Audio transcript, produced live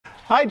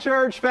Hi,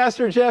 church.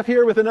 Pastor Jeff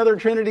here with another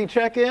Trinity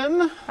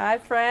check-in. Hi,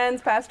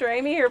 friends. Pastor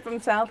Amy here from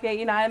Southgate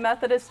United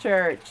Methodist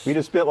Church. We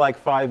just spent like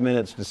 5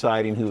 minutes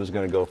deciding who was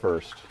going to go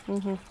first.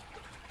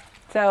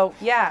 So,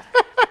 yeah,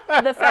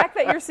 the fact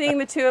that you're seeing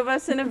the two of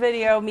us in a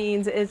video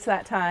means it's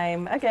that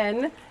time.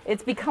 Again,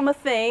 it's become a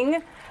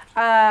thing.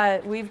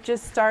 We've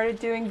just started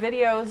doing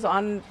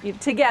videos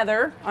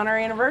together on our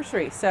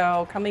anniversary.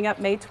 So coming up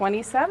May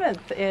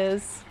 27th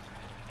is...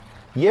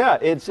 Yeah,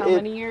 it's how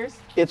many years?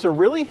 It's a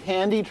really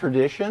handy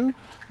tradition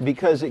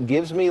because it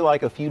gives me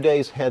like a few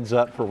days heads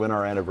up for when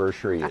our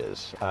anniversary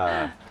is.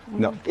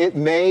 No,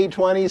 May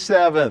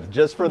 27th,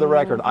 just for the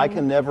record. I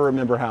can never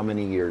remember how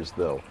many years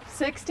though.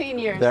 16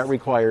 years. That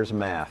requires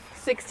math.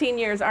 16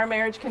 years. Our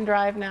marriage can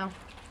drive now.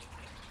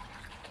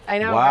 I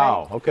know.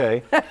 Wow,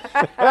 right?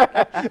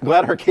 Okay.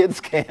 Glad our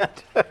kids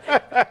can't.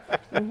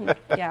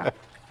 Yeah.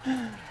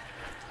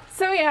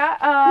 So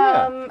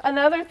yeah,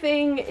 another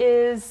thing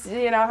is,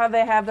 you know, how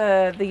they have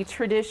the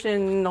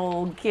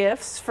traditional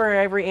gifts for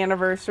every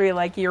anniversary,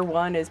 like year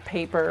one is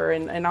paper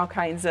and all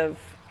kinds of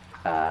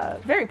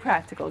very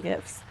practical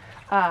gifts.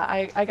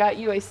 I got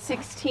you a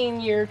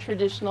 16-year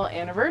traditional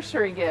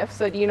anniversary gift.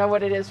 So do you know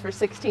what it is for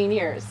 16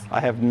 years? I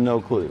have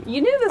no clue.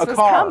 You knew this a was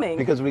car, coming.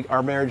 Because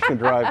our marriage can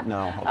drive,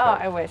 no. Okay. Oh,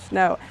 I wish,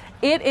 no.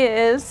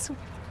 It's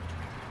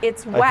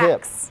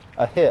wax.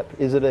 A hip.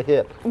 Is it a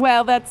hip?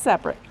 Well, that's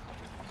separate.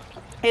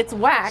 It's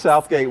wax.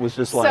 Southgate was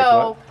just like,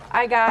 so what?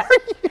 I got.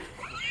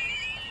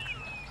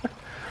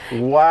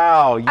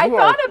 Wow, I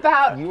thought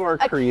about you are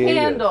a creative.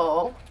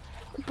 candle,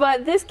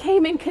 but this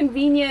came in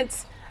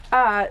convenient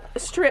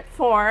strip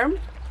form,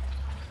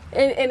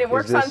 and it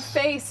works on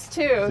face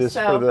too. Is this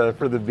so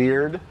for the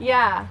beard?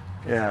 yeah.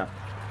 Yeah.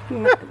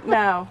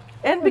 No.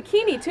 And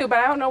bikini too, but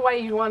I don't know why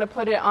you want to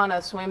put it on a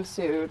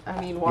swimsuit.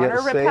 I mean,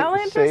 water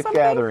repellent or safe something?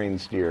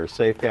 gatherings, dear.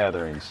 Safe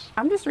gatherings.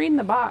 I'm just reading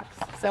the box.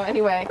 So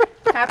anyway,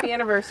 happy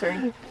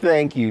anniversary.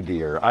 Thank you,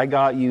 dear. I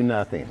got you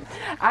nothing.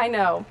 I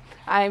know.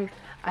 I'm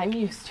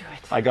used to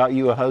it. I got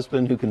you a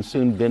husband who can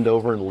soon bend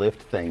over and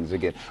lift things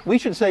again. We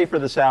should say for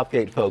the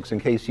Southgate folks, in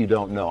case you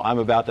don't know, I'm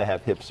about to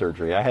have hip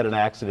surgery. I had an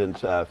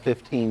accident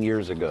 15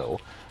 years ago.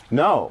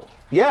 No.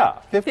 Yeah,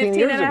 15 years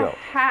ago. 15 and a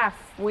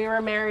half. We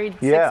were married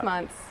 6 Yeah.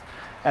 months.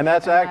 And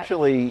that's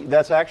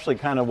actually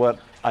kind of what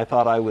I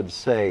thought I would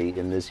say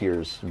in this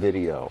year's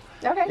video.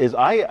 Okay. Is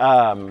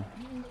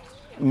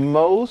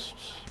most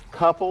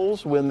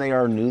couples when they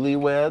are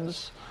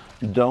newlyweds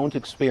don't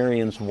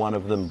experience one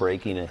of them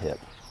breaking a hip.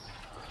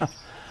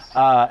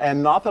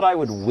 And not that I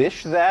would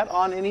wish that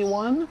on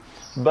anyone,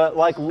 but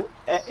like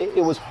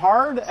it was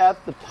hard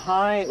at the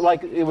time,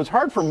 like it was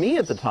hard for me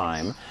at the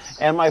time,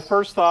 and my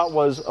first thought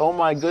was, oh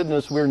my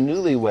goodness, we're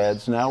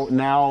newlyweds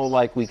now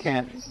like we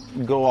can't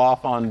go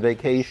off on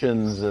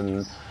vacations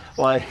and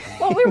like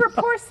Well, we were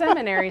poor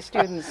seminary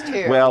students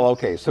too. well,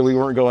 okay, so we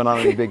weren't going on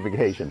any big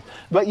vacation.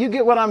 But you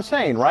get what I'm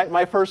saying, right?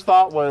 My first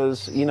thought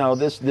was, you know,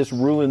 this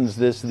ruins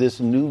this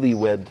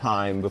newlywed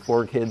time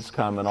before kids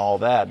come and all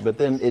that. But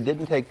then it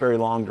didn't take very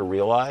long to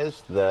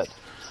realize that,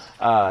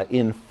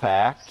 in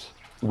fact,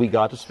 we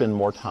got to spend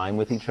more time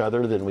with each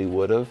other than we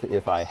would have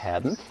if I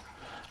hadn't.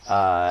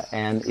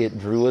 And it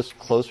drew us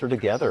closer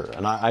together.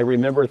 And I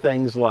remember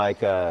things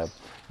like,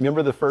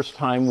 remember the first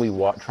time we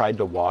tried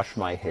to wash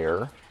my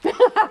hair?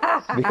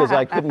 Because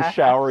I couldn't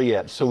shower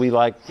yet, so we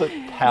like put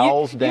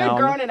towels down. You had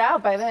grown it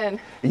out by then.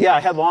 Yeah, I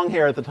had long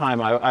hair at the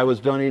time. I was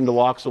donating to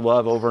Locks of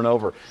Love over and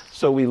over.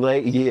 So we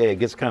it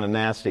gets kind of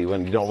nasty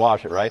when you don't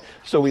wash it, right?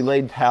 So we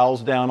laid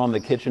towels down on the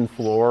kitchen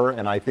floor,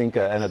 and I think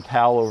and a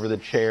towel over the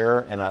chair,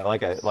 and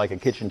like a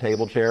kitchen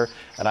table chair,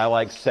 and I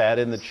like sat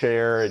in the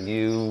chair, and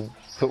you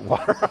put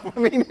water on. I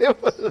mean,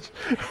 it was.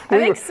 I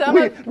think some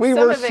of it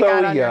so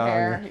got on your young.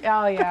 hair.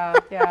 Oh yeah,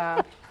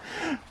 yeah.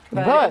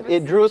 But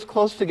it drew us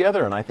close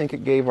together, and I think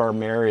it gave our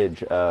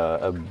marriage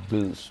a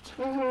boost.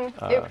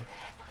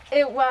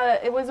 It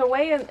was a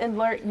way and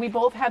we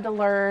both had to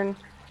learn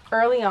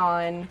early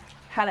on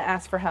how to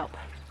ask for help,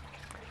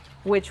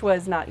 which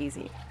was not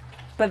easy.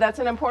 But that's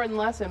an important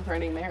lesson for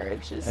any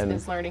marriage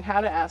is learning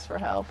how to ask for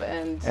help.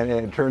 And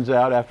it turns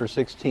out after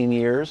 16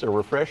 years, a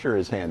refresher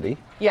is handy.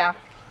 Yeah.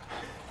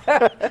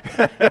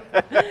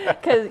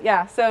 Because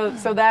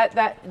so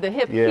that the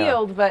hip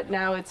healed, but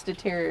now it's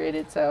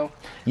deteriorated. So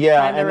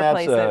yeah, and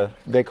that's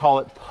they call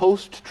it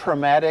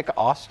post-traumatic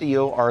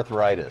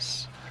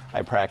osteoarthritis.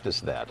 I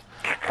practiced that,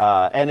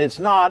 and it's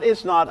not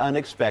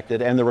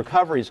unexpected, and the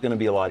recovery is going to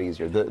be a lot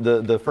easier.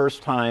 The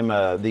first time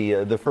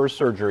the first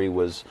surgery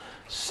was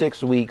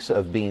 6 weeks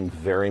of being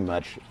very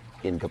much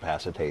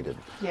incapacitated.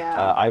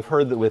 Yeah. I've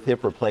heard that with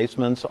hip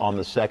replacements, on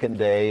the second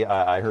day,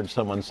 I heard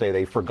someone say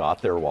they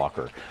forgot their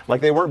walker.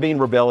 Like they weren't being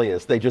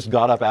rebellious, they just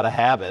got up out of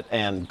habit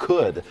and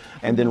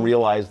then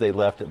realized they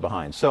left it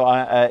behind. So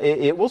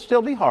it will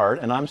still be hard,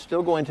 and I'm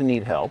still going to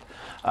need help.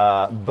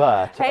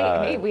 But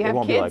hey, we have it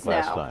won't kids be like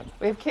last now. time.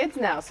 We have kids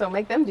now, so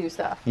make them do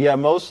stuff. Yeah,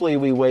 mostly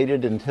we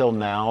waited until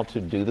now to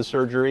do the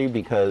surgery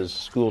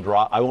because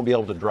I won't be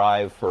able to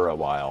drive for a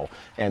while,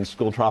 and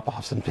school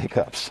drop-offs and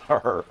pickups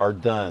are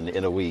done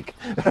in a week,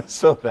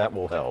 so that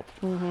will help.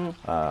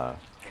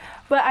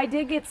 But I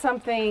did get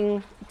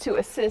something to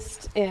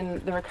assist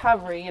in the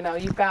recovery. You know,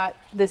 you've got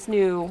this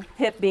new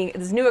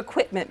this new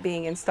equipment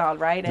being installed,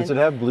 right? Does it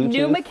have Bluetooth?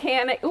 New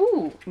mechanic.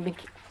 Ooh,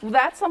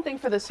 that's something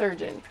for the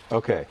surgeon.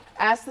 Okay.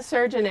 Ask the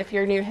surgeon if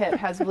your new hip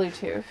has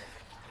Bluetooth.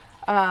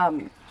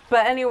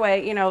 But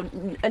anyway, you know,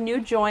 a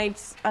new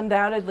joint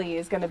undoubtedly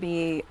is going to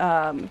be,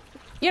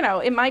 you know,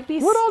 it might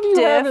be What all do you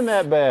stiff. have in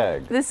that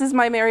bag? This is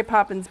my Mary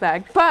Poppins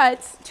bag.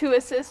 But to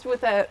assist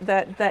with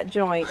that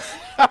joint,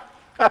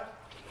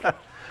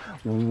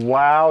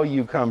 Wow,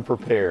 you come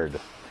prepared.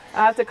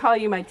 I have to call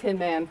you my Tin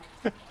Man.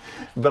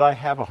 But I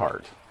have a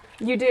heart.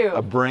 You do.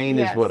 A brain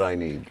Yes. is what I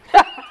need.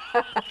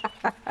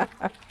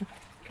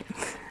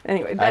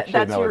 Anyway, Actually,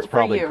 that's no, it's for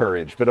probably you.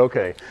 courage, but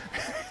okay.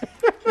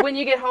 When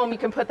you get home, you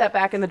can put that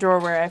back in the drawer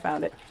where I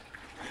found it.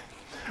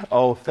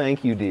 Oh,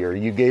 thank you, dear.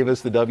 You gave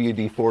us the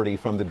WD-40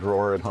 from the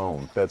drawer at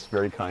home. That's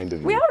very kind of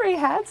you. We already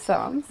had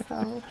some,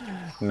 so.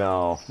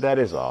 No, that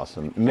is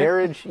awesome.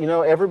 Marriage, you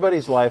know,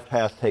 everybody's life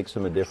path takes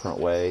them a different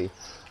way.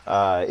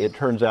 It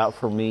turns out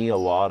for me, a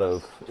lot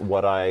of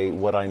what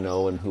I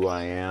know and who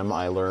I am,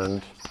 I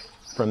learned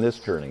from this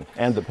journey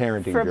and the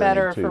parenting For journey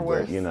better or too. for but,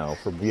 worse. you know,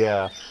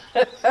 yeah.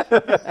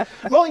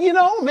 Well, you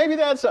know, maybe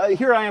that's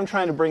here I am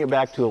trying to bring it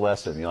back to a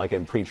lesson, you know, like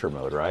in preacher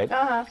mode, right?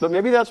 Uh-huh. But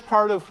maybe that's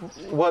part of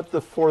what the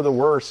for the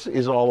worse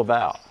is all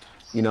about.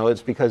 You know,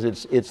 it's because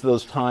it's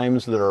those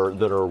times that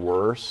are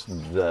worse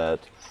that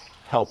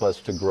help us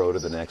to grow to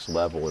the next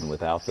level, and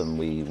without them,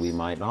 we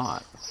might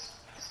not.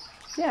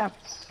 Yeah,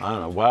 I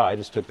don't know. Wow, I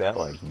just took that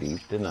like deep,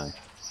 didn't I?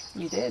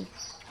 you did.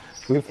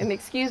 We've, And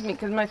excuse me,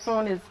 because my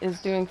phone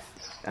is doing,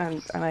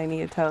 and I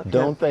need to tell.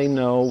 don't they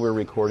know we're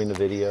recording the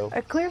video?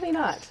 Clearly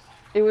not.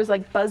 It was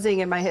like buzzing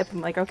in my hip. I'm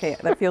like, okay,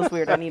 that feels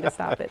weird. I need to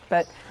stop it.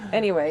 But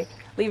anyway,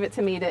 leave it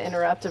to me to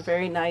interrupt a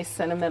very nice,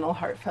 sentimental,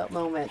 heartfelt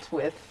moment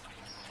with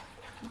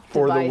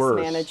For the device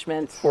worse.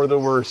 management. For the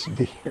worse,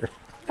 dear.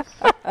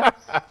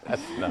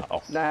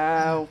 No,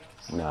 No.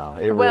 no,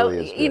 it Well,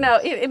 really is. you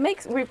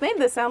good. know, we've made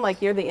this sound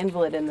like you're the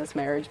invalid in this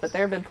marriage, but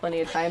there have been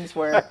plenty of times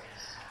where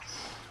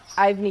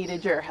I've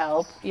needed your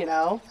help. You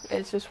know,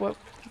 it's just what.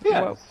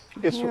 Yeah,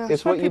 it's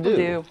what you people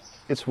do.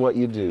 It's what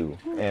you do,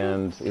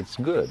 and it's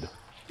good.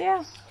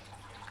 Yeah.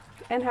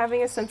 And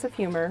having a sense of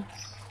humor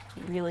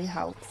really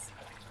helps,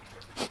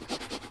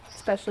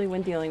 especially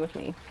when dealing with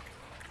me.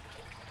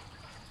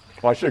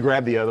 Well, I should have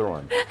grabbed the other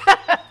one.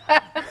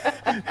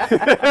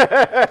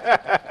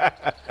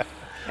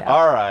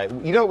 All right.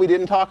 You know what we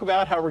didn't talk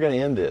about? How we're going to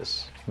end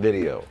this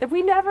video.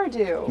 We never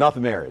do. Not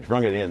the marriage. We're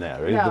not going to end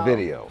that. It's No. the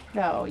video.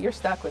 No, you're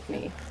stuck with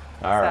me.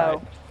 All right.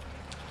 So,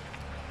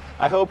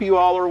 I hope you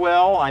all are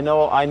well. I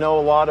know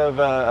a lot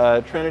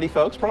of Trinity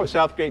folks, probably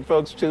Southgate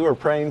folks too, are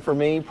praying for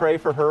me. Pray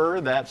for her.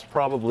 That's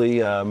probably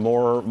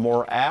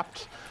more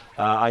apt.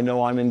 I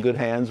know I'm in good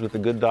hands with a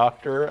good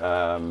doctor,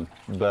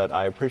 but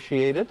I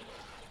appreciate it,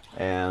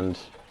 and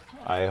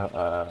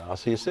I'll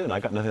see you soon. I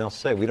got nothing else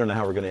to say. We don't know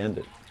how we're going to end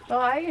it, well,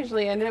 I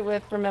usually end it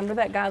with remember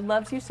that God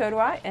loves you, so do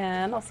I,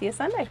 and I'll see you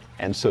Sunday.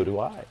 and so do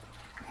I.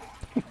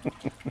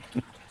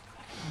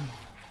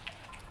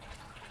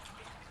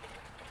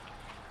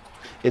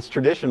 It's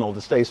traditional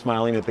to stay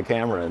smiling at the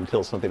camera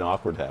until something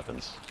awkward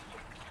happens.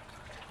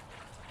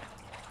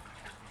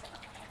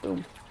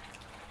 Boom.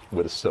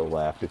 Would have so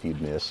laughed if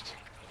you'd missed.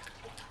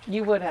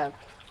 You would have,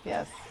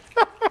 yes.